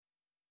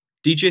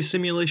DJ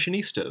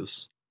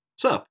Simulationistas.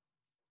 Sup?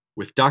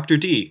 With Dr.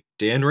 D,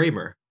 Dan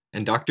Raymer,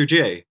 and Dr.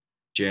 J,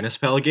 Janice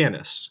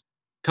Palaganis,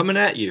 coming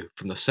at you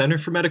from the Center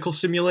for Medical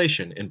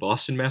Simulation in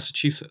Boston,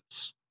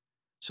 Massachusetts.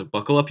 So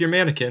buckle up your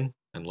mannequin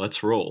and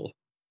let's roll.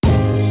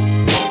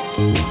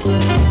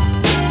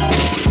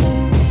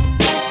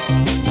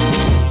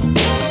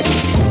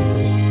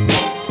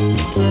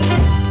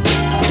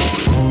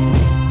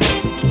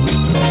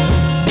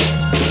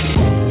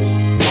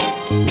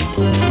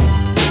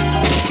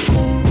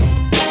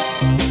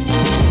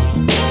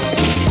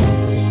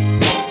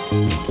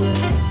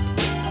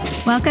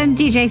 Welcome,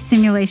 DJ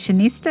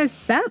Simulationistas.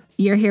 Sup?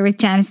 You're here with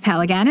Janice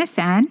Palaganis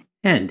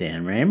and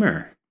Dan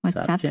Raymer. What's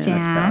up, Janice Jan?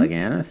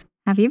 Palaganis.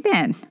 How have you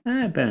been?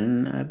 I've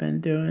been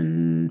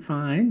doing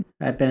fine.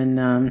 I've been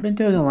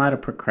doing a lot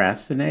of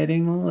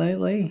procrastinating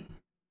lately.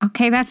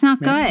 Okay, that's not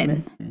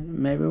good.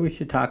 Maybe we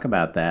should talk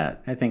about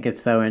that. I think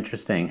it's so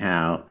interesting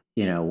how,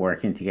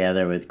 working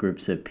together with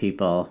groups of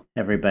people,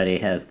 everybody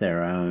has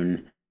their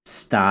own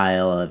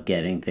style of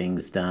getting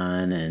things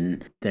done,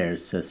 and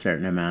there's a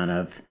certain amount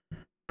of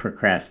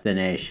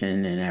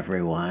procrastination in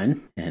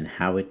everyone, and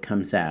how it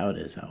comes out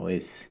is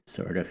always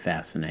sort of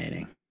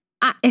fascinating.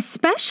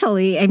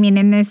 Especially,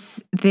 in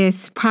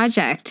this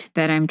project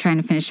that I'm trying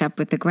to finish up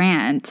with the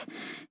grant,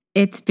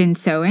 it's been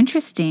so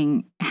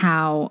interesting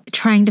how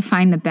trying to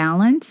find the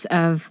balance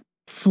of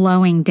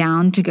slowing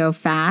down to go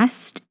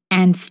fast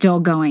and still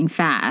going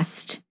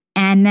fast.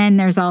 And then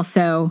there's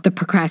also the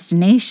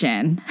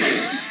procrastination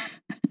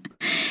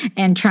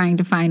and trying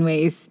to find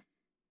ways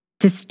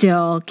to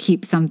still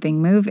keep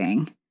something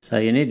moving. So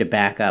you need to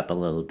back up a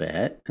little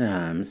bit.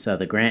 So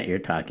the grant you're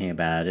talking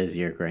about is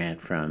your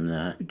grant from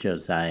the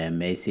Josiah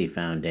Macy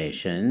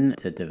Foundation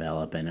to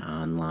develop an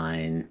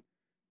online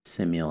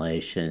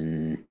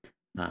simulation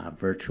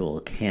virtual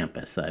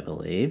campus, I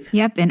believe.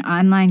 Yep, an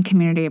online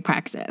community of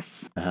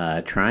practice.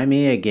 Try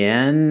me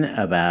again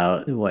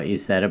about what you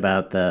said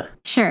about the...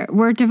 Sure.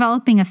 We're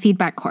developing a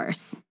feedback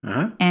course.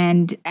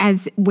 And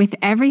as with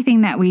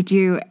everything that we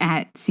do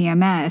at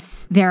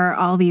CMS, there are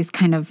all these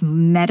kind of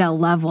meta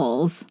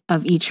levels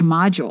of each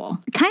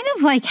module. Kind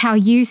of like how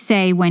you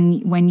say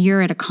when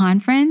you're at a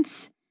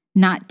conference,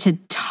 not to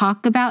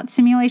talk about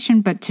simulation,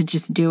 but to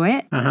just do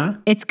it.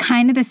 It's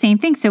kind of the same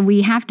thing. So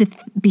we have to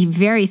be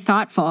very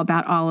thoughtful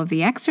about all of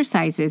the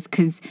exercises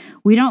because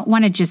we don't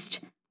want to just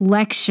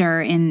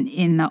lecture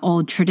in the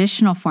old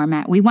traditional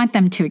format. We want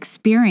them to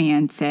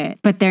experience it,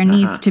 but there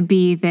needs to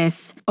be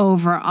this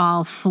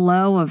overall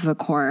flow of the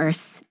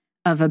course,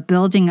 of a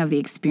building of the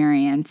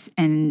experience,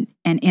 and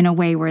in a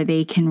way where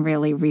they can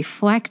really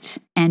reflect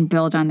and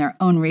build on their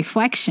own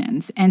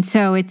reflections. And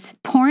so it's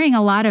pouring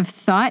a lot of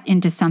thought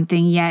into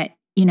something, yet,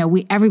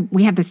 we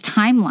have this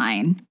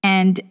timeline.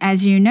 And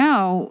as you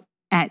know,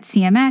 at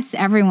CMS,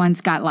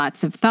 everyone's got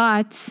lots of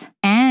thoughts.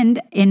 And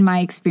in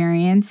my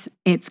experience,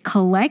 it's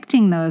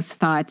collecting those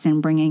thoughts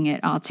and bringing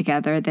it all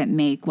together that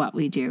make what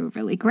we do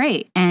really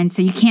great. And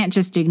so you can't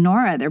just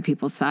ignore other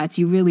people's thoughts.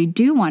 You really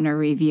do want to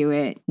review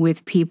it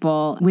with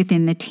people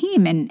within the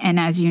team. And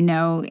as you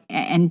know,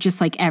 and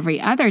just like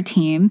every other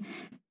team,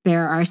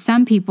 there are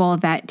some people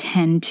that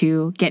tend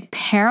to get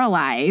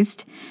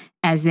paralyzed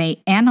as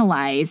they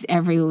analyze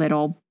every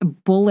little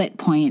bullet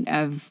point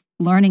of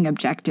learning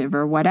objective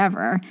or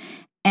whatever.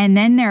 And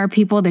then there are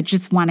people that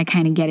just want to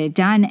kind of get it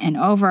done and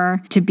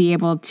over to be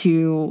able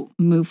to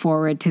move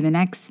forward to the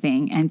next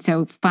thing. And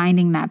so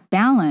finding that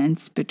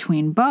balance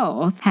between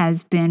both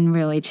has been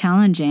really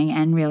challenging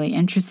and really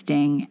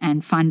interesting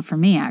and fun for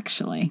me,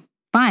 actually.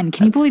 Fun.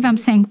 Can you believe I'm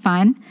saying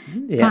fun?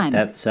 Yeah, fun.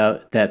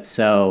 That's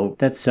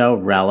so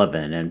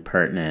relevant and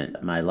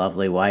pertinent. My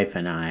lovely wife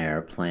and I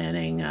are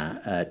planning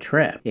a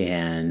trip,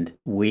 and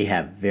we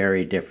have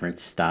very different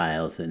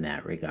styles in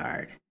that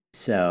regard.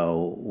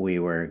 So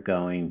we're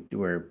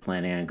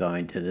planning on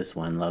going to this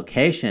one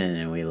location,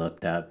 and we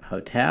looked up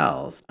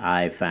hotels.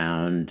 I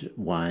found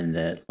one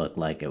that looked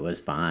like it was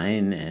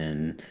fine,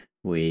 and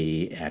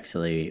we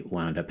actually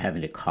wound up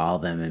having to call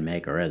them and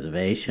make a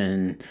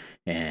reservation,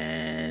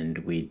 and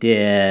we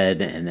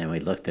did. And then we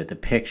looked at the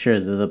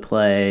pictures of the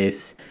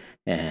place,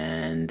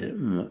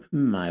 and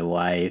my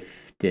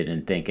wife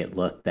didn't think it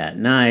looked that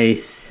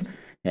nice.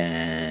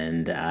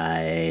 And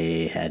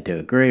I had to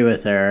agree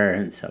with her,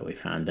 and so we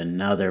found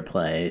another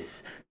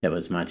place that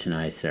was much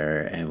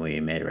nicer, and we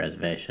made a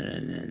reservation,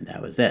 and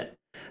that was it.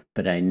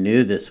 But I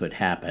knew this would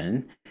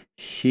happen.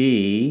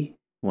 She,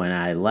 when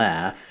I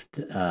left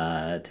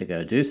to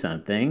go do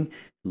something,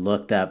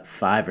 looked up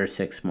 5 or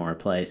 6 more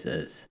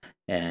places,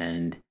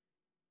 and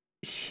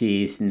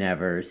she's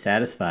never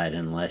satisfied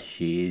unless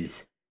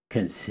she's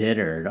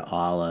considered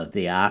all of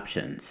the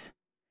options.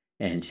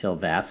 And she'll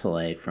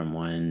vacillate from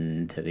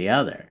one to the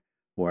other,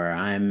 where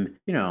I'm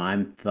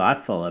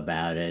thoughtful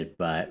about it,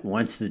 but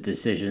once the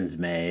decision's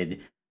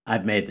made,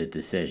 I've made the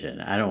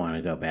decision. I don't want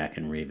to go back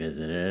and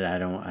revisit it. I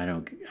don't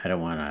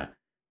want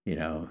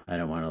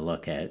to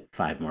look at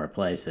 5 more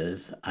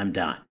places. I'm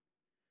done.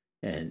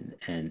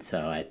 And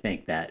so I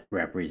think that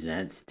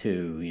represents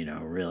 2,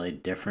 really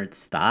different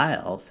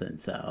styles. And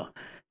so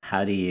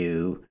how do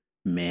you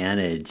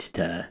manage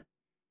to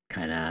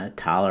kind of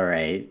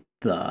tolerate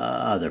the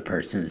other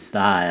person's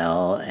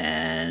style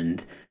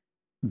and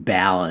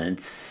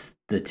balance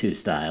the two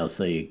styles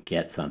so you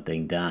get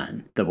something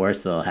done. The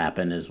worst that'll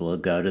happen is we'll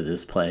go to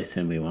this place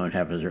and we won't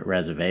have a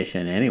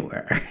reservation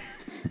anywhere.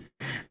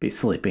 Be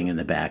sleeping in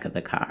the back of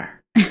the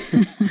car.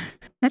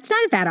 That's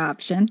not a bad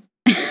option.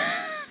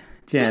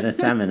 Janice,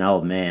 I'm an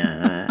old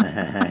man.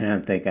 I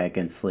don't think I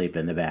can sleep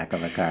in the back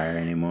of a car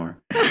anymore.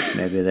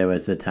 Maybe there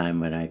was a time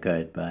when I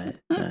could, but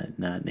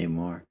not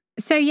anymore.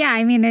 So yeah,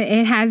 I mean,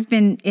 it has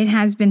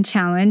been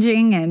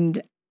challenging,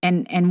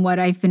 and what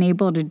I've been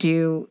able to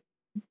do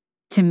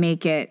to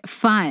make it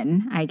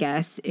fun, I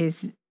guess,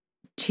 is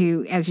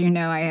to, as you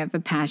know, I have a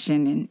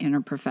passion in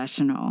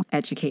interprofessional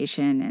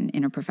education and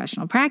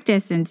interprofessional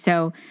practice, and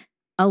so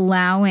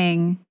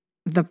allowing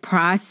the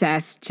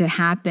process to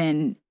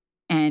happen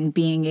and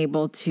being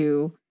able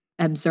to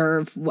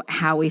observe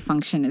how we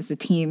function as a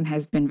team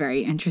has been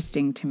very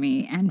interesting to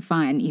me and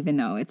fun, even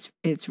though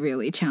it's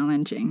really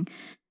challenging.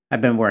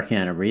 I've been working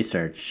on a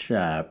research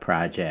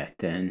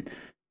project, and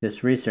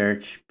this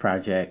research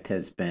project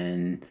has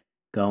been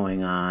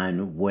going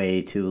on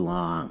way too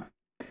long.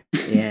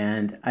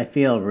 And I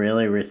feel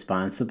really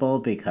responsible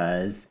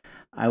because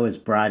I was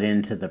brought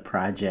into the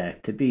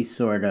project to be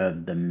sort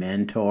of the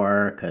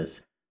mentor,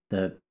 because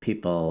the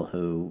people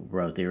who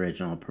wrote the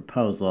original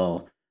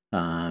proposal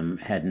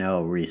had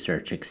no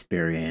research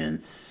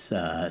experience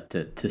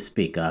to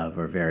speak of,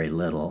 or very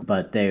little,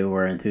 but they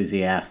were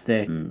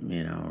enthusiastic,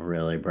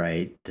 really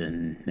bright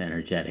and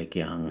energetic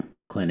young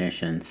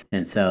clinicians.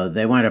 And so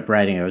they wound up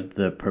writing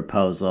the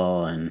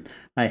proposal, and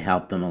I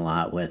helped them a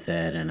lot with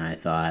it. And I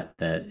thought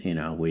that,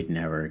 we'd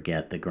never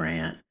get the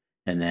grant.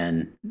 And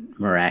then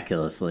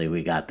miraculously,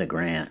 we got the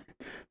grant.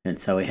 And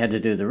so we had to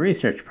do the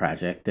research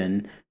project.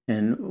 And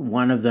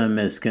one of them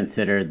is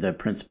considered the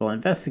principal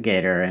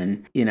investigator.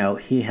 And,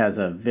 he has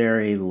a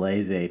very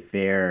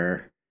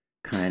laissez-faire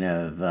kind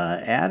of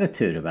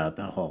attitude about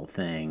the whole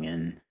thing.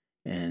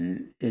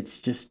 And it's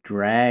just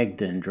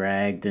dragged and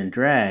dragged and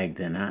dragged.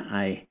 And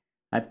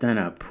I've done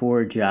a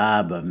poor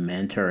job of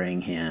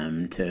mentoring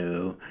him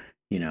to,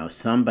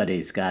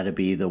 somebody's got to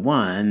be the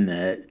one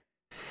that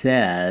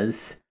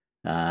says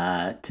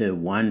to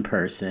one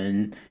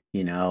person,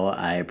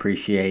 I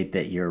appreciate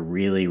that you're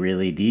really,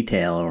 really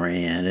detail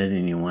oriented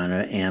and you want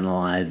to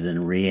analyze and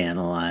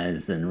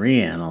reanalyze and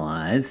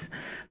reanalyze,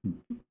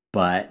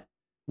 but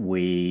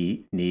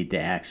we need to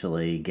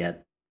actually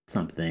get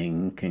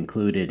something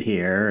concluded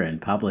here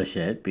and publish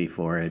it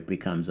before it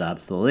becomes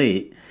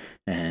obsolete.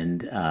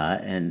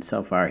 And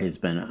so far he's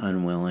been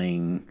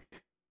unwilling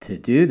to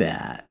do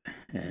that.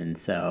 And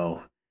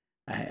so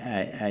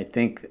I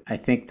think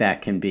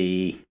that can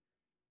be,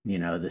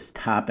 this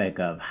topic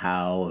of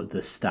how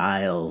the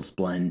styles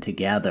blend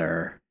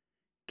together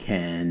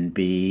can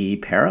be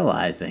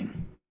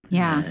paralyzing.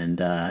 Yeah. And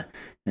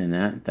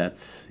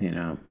that's,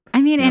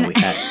 I mean,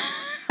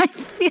 I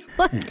feel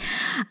like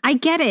I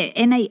get it.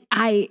 And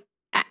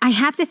I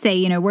have to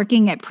say,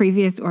 working at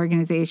previous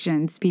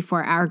organizations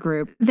before our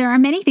group, there are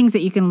many things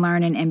that you can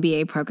learn in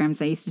MBA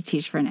programs. I used to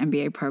teach for an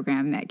MBA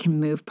program that can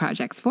move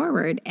projects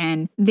forward.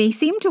 And they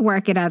seem to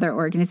work at other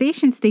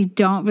organizations. They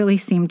don't really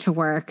seem to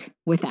work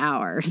with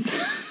ours.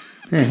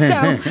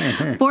 So,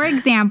 for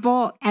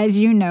example, as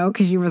you know,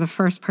 because you were the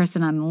first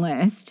person on the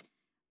list,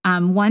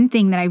 one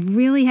thing that I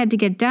really had to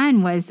get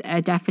done was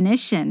a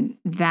definition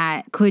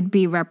that could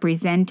be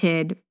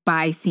represented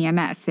by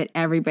CMS that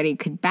everybody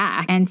could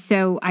back. And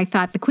so I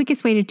thought the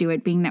quickest way to do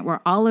it, being that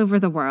we're all over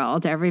the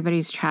world,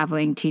 everybody's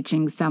traveling,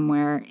 teaching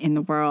somewhere in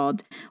the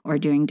world or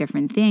doing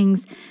different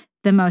things,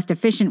 the most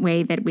efficient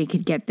way that we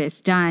could get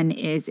this done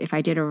is if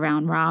I did a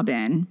round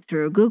robin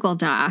through a Google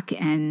Doc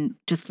and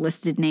just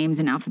listed names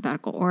in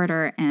alphabetical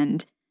order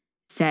and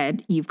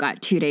said, you've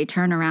got 2-day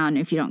turnaround.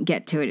 If you don't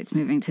get to it, it's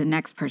moving to the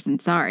next person.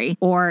 Sorry.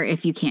 Or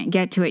if you can't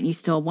get to it and you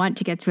still want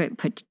to get to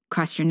it,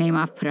 cross your name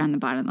off, put it on the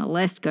bottom of the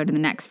list, go to the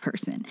next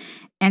person.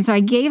 And so I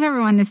gave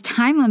everyone this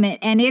time limit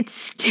and it's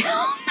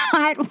still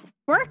not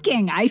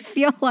working. I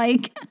feel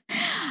like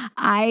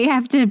I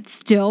have to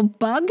still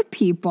bug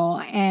people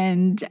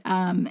and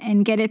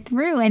get it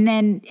through. And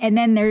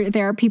then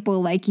there are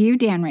people like you,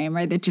 Dan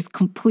Raymer, that just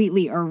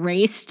completely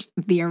erased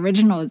the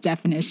original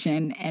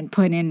definition and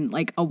put in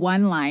like a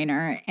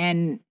one-liner.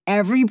 And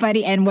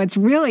everybody, and what's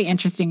really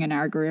interesting in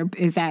our group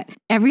is that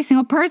every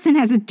single person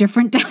has a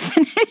different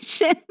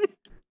definition.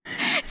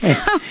 So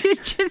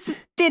it just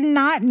did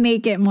not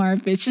make it more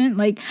efficient.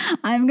 Like,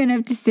 I'm going to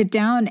have to sit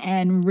down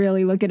and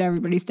really look at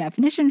everybody's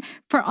definition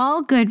for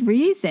all good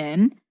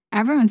reason.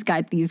 Everyone's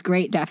got these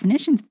great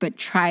definitions, but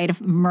try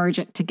to merge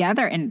it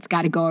together and it's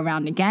got to go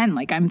around again.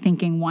 Like, I'm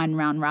thinking one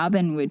round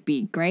robin would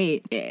be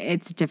great.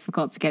 It's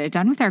difficult to get it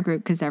done with our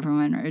group because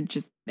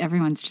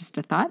everyone's just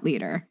a thought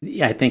leader.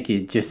 Yeah, I think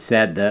you just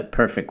said the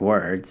perfect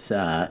words.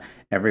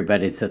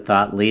 Everybody's a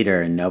thought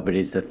leader and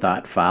nobody's a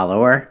thought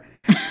follower.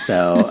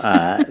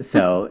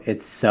 So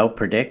it's so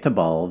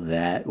predictable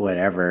that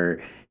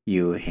whatever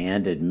you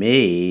handed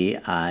me,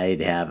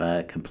 I'd have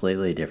a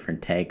completely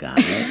different take on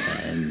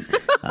it and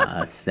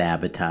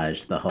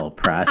sabotage the whole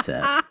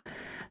process.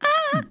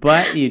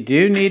 But you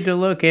do need to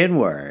look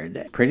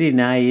inward. Pretty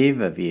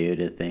naive of you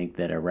to think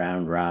that a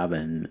round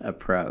robin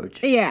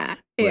approach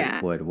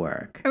would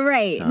work.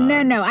 Right.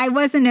 No, I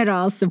wasn't at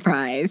all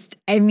surprised.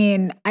 I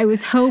mean, I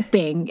was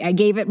hoping, I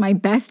gave it my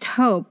best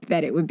hope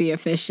that it would be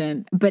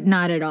efficient, but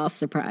not at all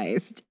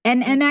surprised.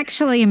 And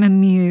actually I'm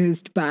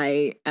amused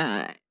by,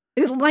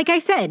 like I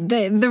said,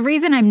 the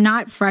reason I'm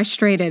not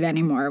frustrated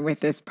anymore with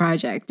this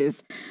project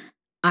is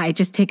I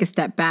just take a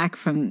step back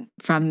from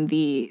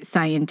the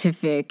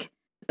scientific,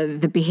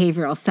 the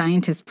behavioral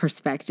scientist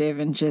perspective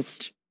and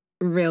just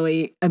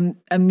really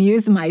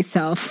amuse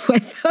myself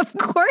with, of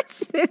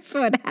course, this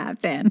would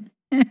happen.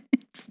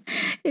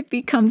 It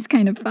becomes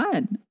kind of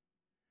fun.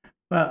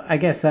 Well, I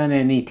guess on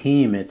any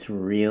team, it's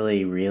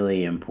really,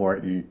 really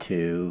important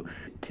to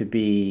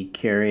be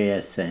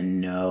curious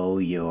and know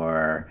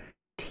your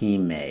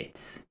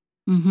teammates.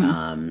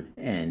 And,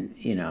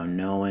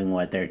 knowing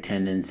what their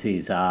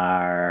tendencies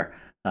are,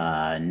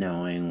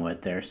 knowing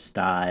what their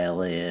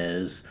style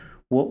is,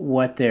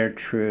 what their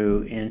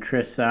true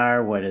interests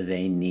are, what do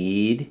they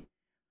need.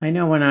 I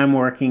know when I'm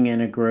working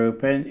in a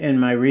group, and in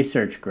my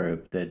research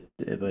group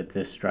with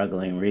this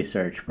struggling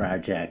research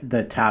project,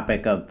 the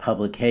topic of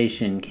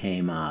publication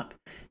came up.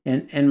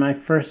 And my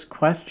first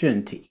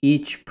question to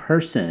each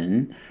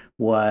person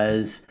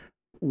was,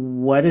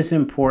 what is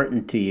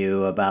important to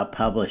you about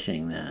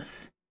publishing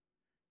this?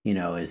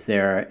 Is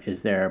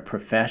there a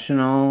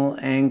professional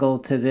angle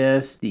to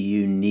this? Do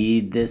you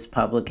need this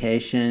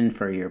publication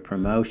for your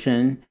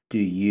promotion? Do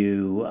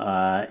you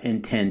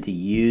intend to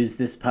use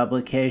this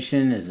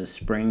publication as a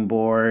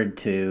springboard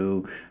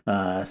to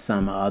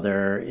some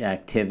other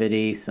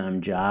activity,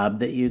 some job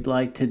that you'd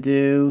like to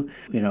do?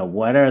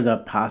 What are the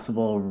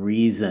possible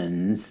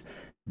reasons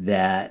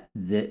that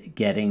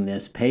getting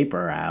this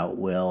paper out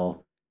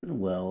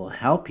will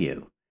help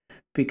you?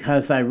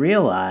 Because I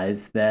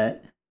realize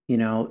that,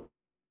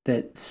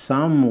 that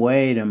some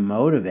way to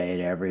motivate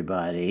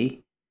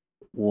everybody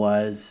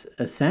was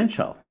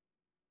essential.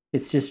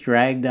 It's just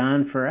dragged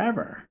on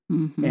forever.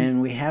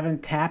 And we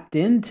haven't tapped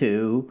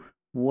into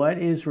what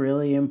is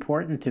really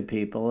important to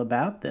people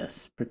about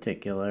this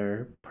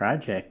particular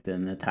project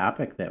and the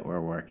topic that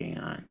we're working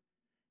on.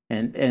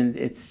 And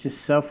it's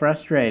just so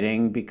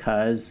frustrating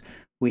because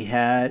we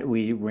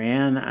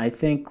ran, I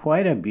think,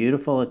 quite a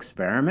beautiful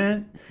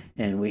experiment,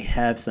 and we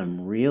have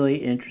some really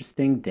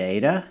interesting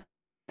data.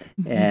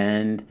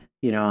 And,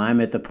 I'm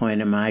at the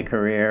point in my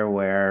career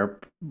where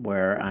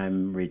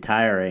I'm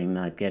retiring,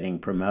 not getting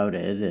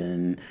promoted,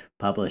 and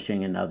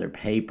publishing another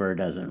paper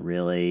doesn't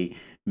really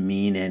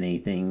mean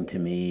anything to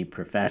me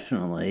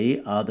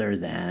professionally, other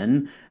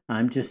than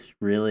I'm just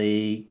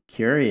really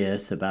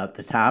curious about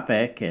the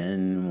topic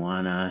and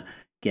want to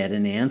get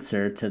an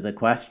answer to the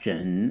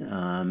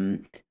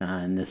question.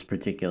 In this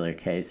particular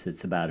case,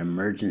 it's about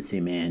emergency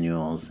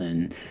manuals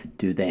and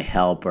do they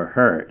help or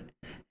hurt?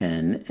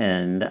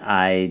 And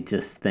I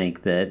just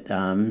think that,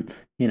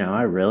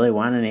 I really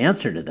want an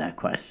answer to that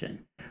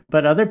question.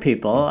 But other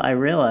people, I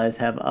realize,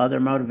 have other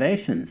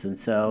motivations. And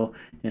so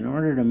in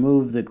order to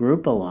move the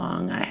group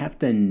along, I have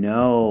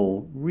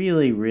to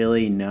really,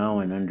 really know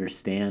and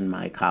understand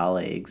my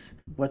colleagues,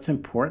 what's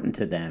important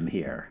to them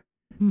here.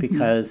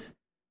 Because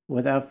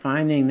without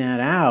finding that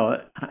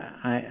out,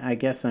 I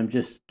guess I'm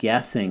just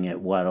guessing at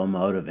what will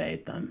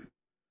motivate them.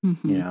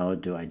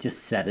 Do I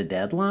just set a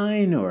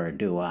deadline, or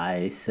do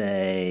I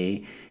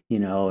say,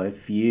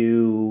 if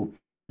you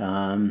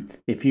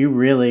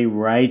really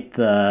write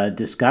the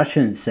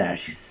discussion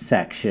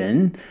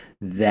section,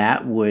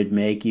 that would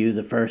make you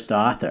the first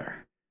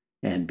author.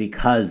 And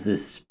because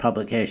this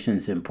publication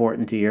is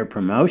important to your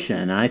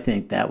promotion, I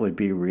think that would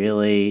be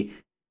really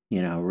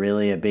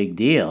a big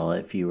deal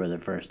if you were the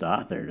first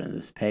author to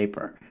this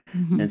paper.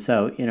 And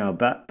so,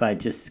 but by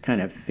just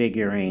kind of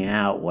figuring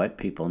out what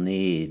people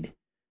need,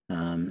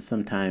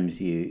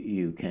 sometimes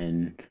you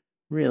can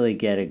really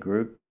get a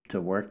group to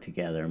work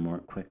together more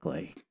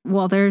quickly.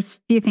 Well, there's a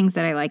few things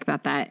that I like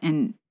about that.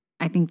 And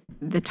I think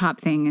the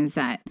top thing is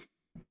that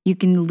you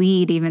can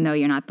lead even though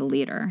you're not the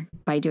leader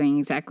by doing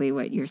exactly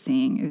what you're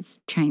saying,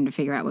 is trying to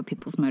figure out what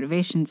people's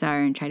motivations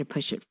are and try to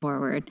push it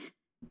forward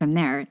from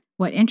there.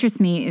 What interests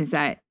me is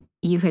that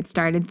you had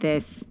started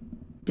this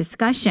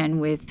discussion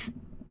with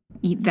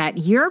that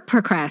you're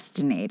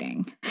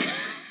procrastinating.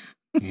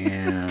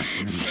 Yeah.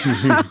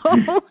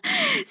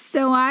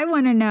 So I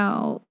want to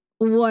know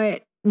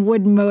what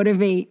would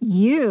motivate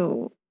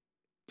you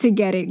to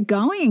get it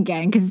going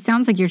again, because it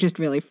sounds like you're just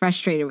really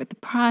frustrated with the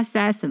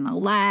process and the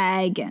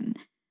lag. And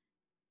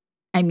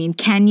I mean,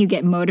 can you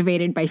get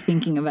motivated by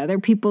thinking of other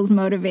people's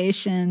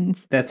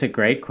motivations? That's a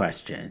great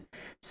question.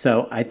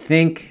 So I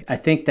think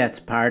that's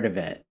part of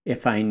it.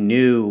 If I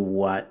knew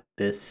what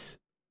this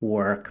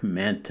work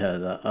meant to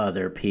the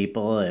other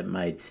people, it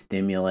might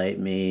stimulate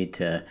me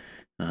to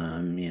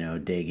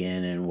dig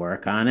in and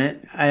work on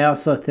it. I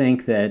also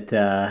think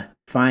that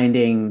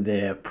finding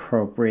the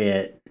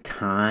appropriate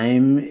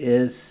time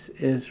is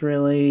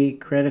really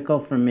critical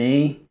for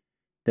me.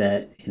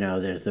 That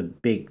there's a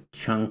big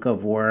chunk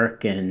of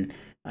work, and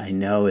I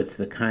know it's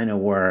the kind of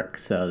work,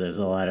 so there's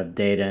a lot of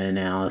data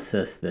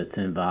analysis that's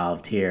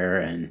involved here,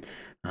 and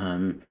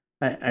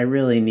I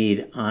really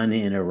need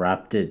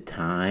uninterrupted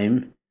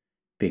time,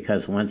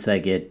 because once I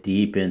get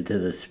deep into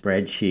the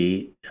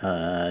spreadsheet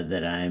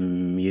that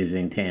I'm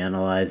using to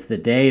analyze the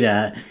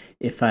data,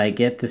 if I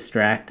get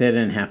distracted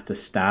and have to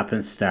stop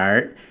and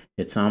start,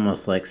 it's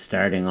almost like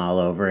starting all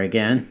over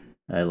again.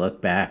 I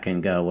look back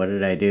and go, what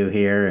did I do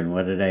here and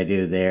what did I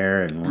do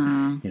there?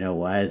 And,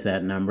 why is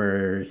that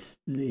number,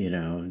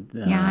 I'm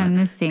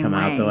the same come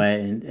out the way.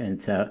 way? And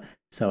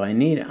so I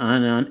need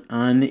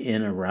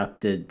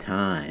uninterrupted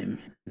time.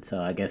 And so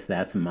I guess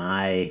that's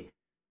my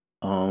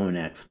own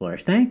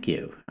exploration. Thank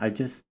you.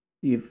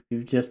 You've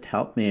just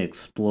helped me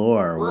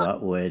explore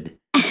what would.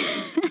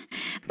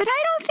 But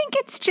I don't think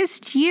it's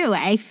just you.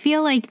 I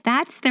feel like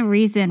that's the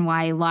reason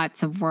why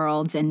lots of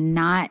worlds and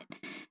not.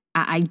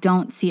 I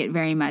don't see it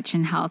very much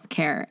in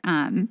healthcare.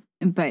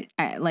 But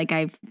like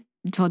I've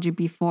told you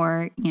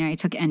before, I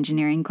took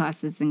engineering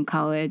classes in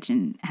college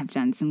and have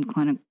done some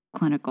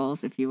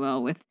clinicals, if you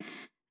will, with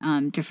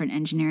different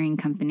engineering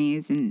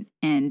companies,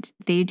 and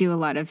they do a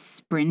lot of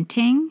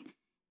sprinting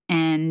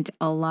and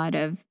a lot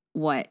of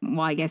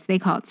I guess they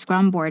call it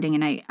scrum boarding.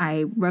 And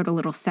I wrote a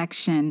little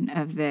section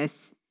of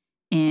this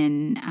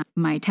in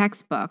my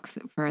textbook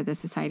for the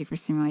Society for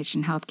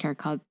Simulation Healthcare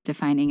called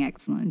Defining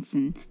Excellence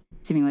in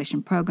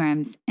Simulation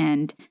Programs.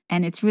 And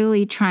it's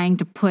really trying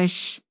to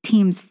push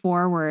teams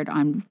forward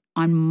on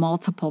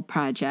multiple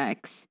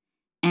projects.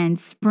 And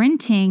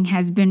sprinting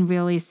has been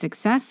really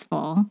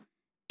successful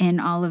in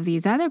all of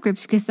these other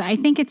groups, because I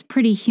think it's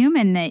pretty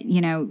human that,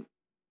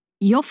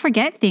 you'll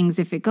forget things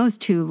if it goes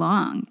too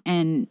long.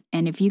 And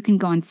if you can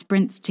go on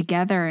sprints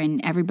together and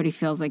everybody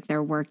feels like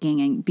they're working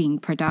and being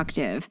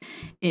productive,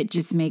 it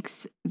just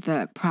makes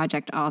the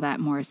project all that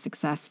more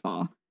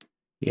successful.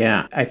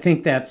 Yeah, I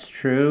think that's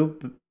true.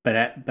 But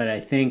I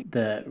think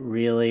the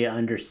really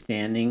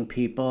understanding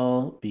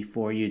people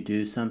before you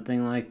do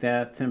something like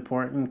that's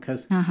important,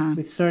 because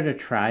we sort of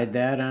tried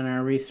that on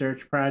our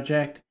research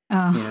project.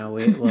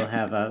 We'll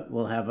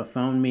have a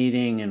phone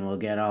meeting and we'll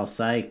get all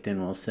psyched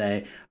and we'll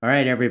say, all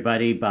right,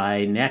 everybody,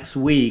 by next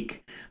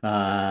week, here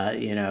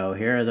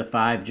are the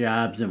 5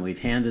 jobs and we've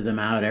handed them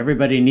out.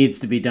 Everybody needs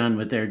to be done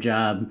with their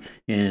job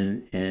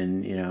in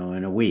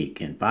a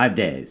week, in 5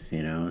 days,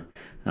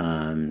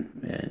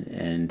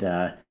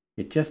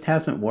 it just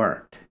hasn't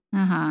worked.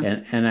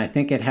 And I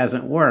think it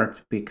hasn't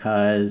worked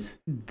because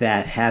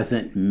that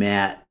hasn't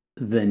met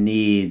the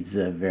needs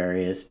of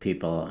various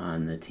people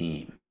on the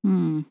team.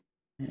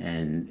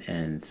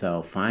 And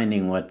so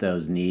finding what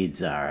those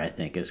needs are, I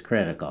think, is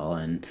critical.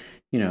 And,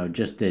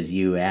 just as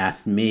you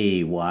asked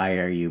me, why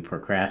are you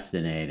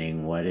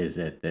procrastinating? What is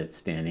it that's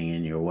standing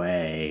in your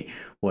way?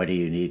 What do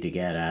you need to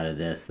get out of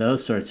this?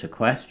 Those sorts of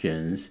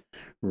questions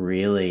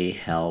really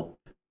help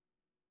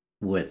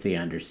with the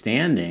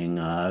understanding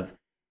of,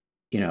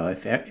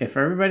 if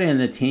everybody on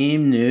the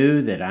team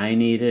knew that I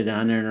needed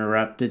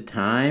uninterrupted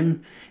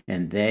time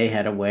and they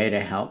had a way to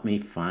help me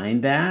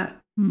find that,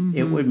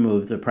 it would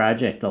move the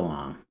project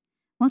along.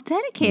 Well,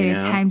 dedicated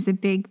time's a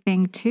big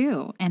thing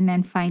too. And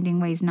then finding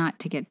ways not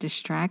to get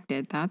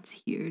distracted,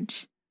 that's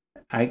huge.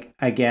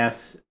 I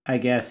guess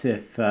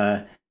if,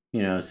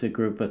 it's a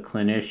group of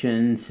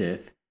clinicians,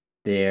 if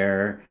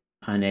they're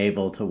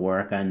unable to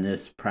work on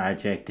this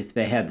project, if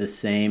they have the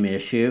same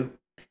issue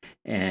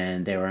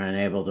and they were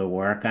unable to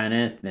work on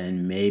it,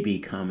 then maybe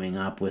coming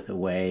up with a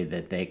way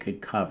that they could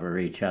cover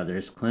each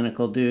other's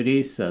clinical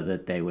duties so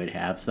that they would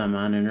have some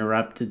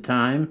uninterrupted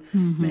time,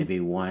 maybe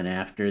one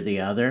after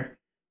the other.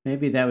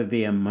 Maybe that would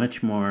be a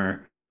much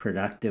more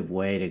productive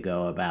way to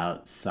go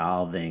about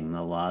solving the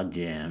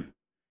logjam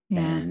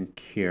and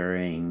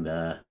curing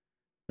the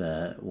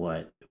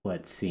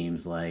what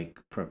seems like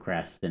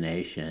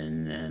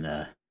procrastination, and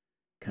a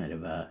kind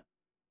of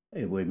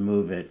it would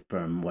move it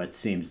from what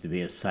seems to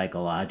be a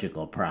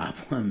psychological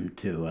problem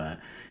to a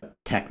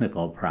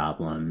technical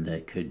problem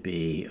that could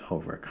be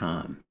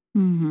overcome.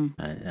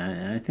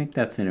 I think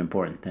that's an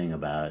important thing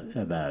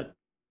about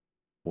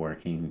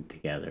working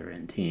together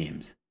in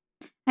teams.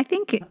 I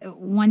think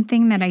one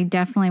thing that I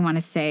definitely want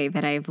to say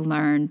that I've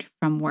learned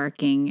from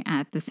working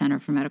at the Center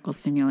for Medical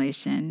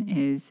Simulation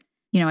is,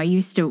 I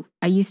used to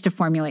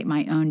formulate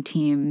my own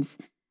teams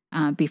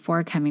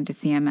before coming to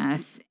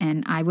CMS,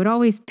 and I would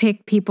always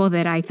pick people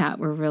that I thought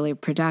were really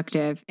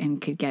productive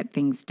and could get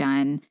things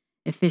done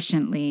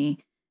efficiently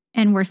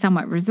and were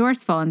somewhat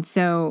resourceful. And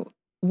so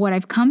what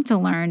I've come to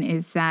learn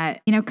is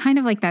that, kind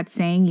of like that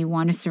saying, you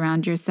want to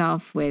surround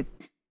yourself with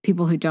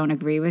people who don't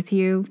agree with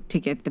you to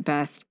get the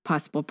best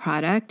possible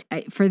product.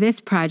 For this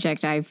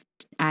project, I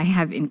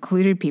have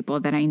included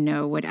people that I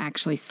know would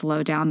actually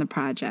slow down the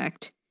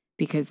project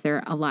because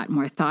they're a lot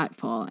more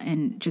thoughtful.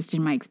 And just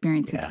in my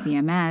experience with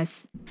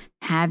CMS,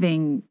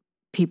 having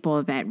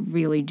people that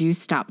really do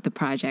stop the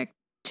project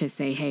to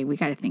say, hey, we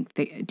got to think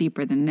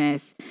deeper than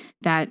this,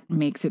 that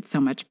makes it so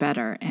much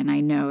better. And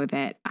I know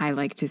that I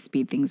like to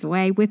speed things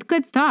away with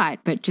good thought,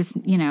 but just,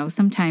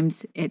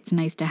 sometimes it's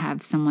nice to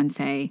have someone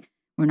say,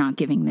 we're not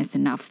giving this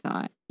enough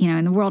thought.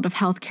 In the world of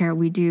healthcare,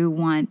 we do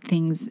want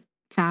things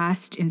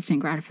fast, instant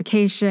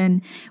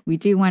gratification. We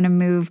do want to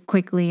move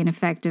quickly and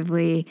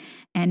effectively,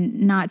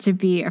 and not to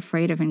be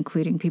afraid of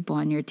including people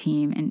on your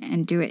team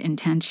and do it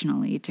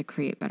intentionally to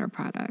create better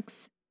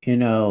products.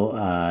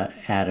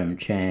 Adam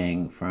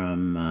Chang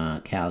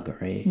from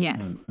Calgary.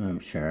 Yes. I'm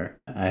sure.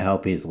 I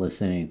hope he's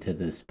listening to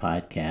this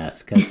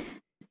podcast because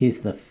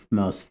he's the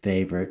most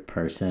favorite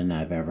person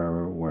I've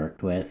ever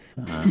worked with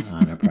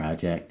on a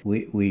project.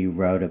 We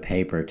wrote a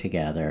paper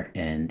together,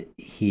 and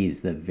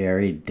he's the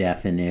very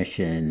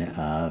definition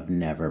of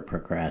never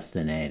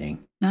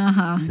procrastinating.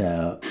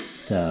 So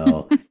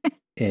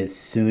as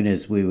soon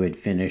as we would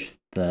finish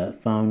the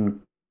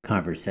phone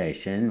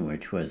conversation,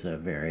 which was a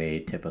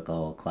very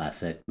typical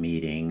classic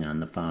meeting on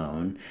the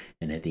phone,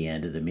 and at the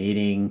end of the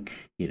meeting,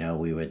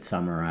 we would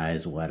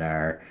summarize what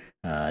our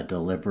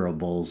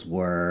deliverables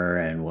were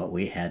and what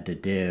we had to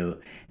do,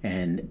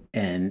 and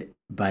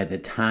by the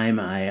time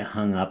I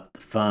hung up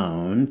the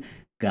phone,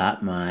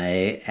 got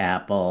my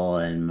apple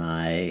and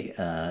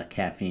my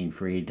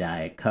caffeine-free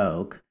Diet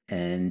Coke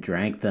and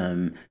drank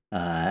them,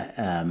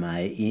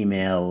 my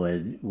email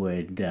would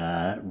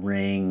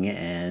ring,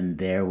 and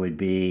there would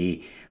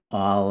be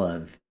all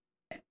of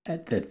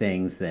the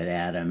things that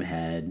Adam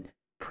had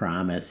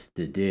promised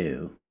to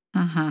do,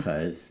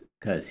 because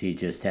he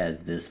just has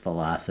this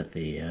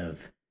philosophy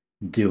of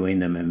doing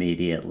them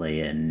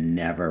immediately and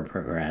never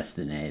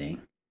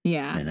procrastinating.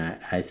 Yeah. And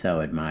I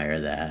so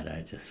admire that.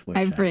 I just wish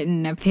I've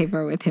written a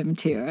paper with him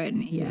too,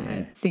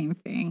 and same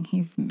thing.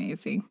 He's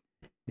amazing.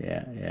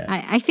 Yeah.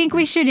 I think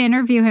we should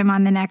interview him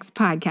on the next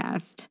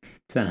podcast.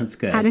 Sounds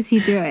good. How does he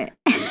do it?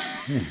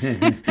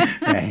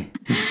 Right.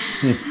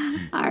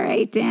 All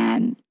right,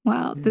 Dan.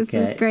 Well, this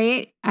is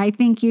great. I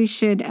think you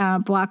should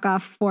block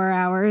off 4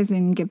 hours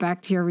and get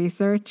back to your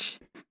research.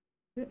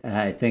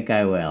 I think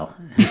I will.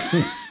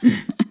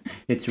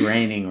 It's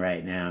raining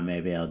right now.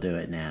 Maybe I'll do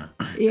it now.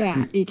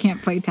 Yeah, you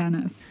can't play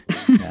tennis.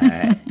 All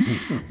right.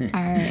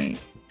 All right.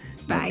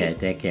 Bye. Okay,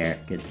 take care.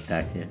 Good to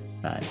talk to you.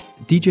 Bye.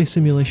 DJ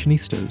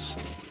Simulationistas,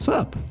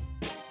 sup?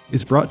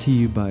 Is brought to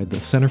you by the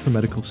Center for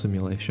Medical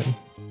Simulation.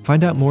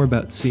 Find out more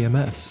about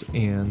CMS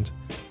and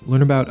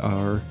learn about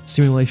our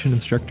simulation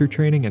instructor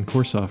training and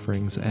course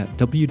offerings at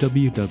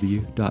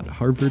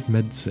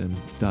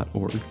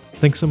www.harvardmedsim.org.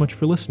 Thanks so much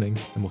for listening,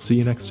 and we'll see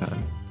you next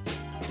time.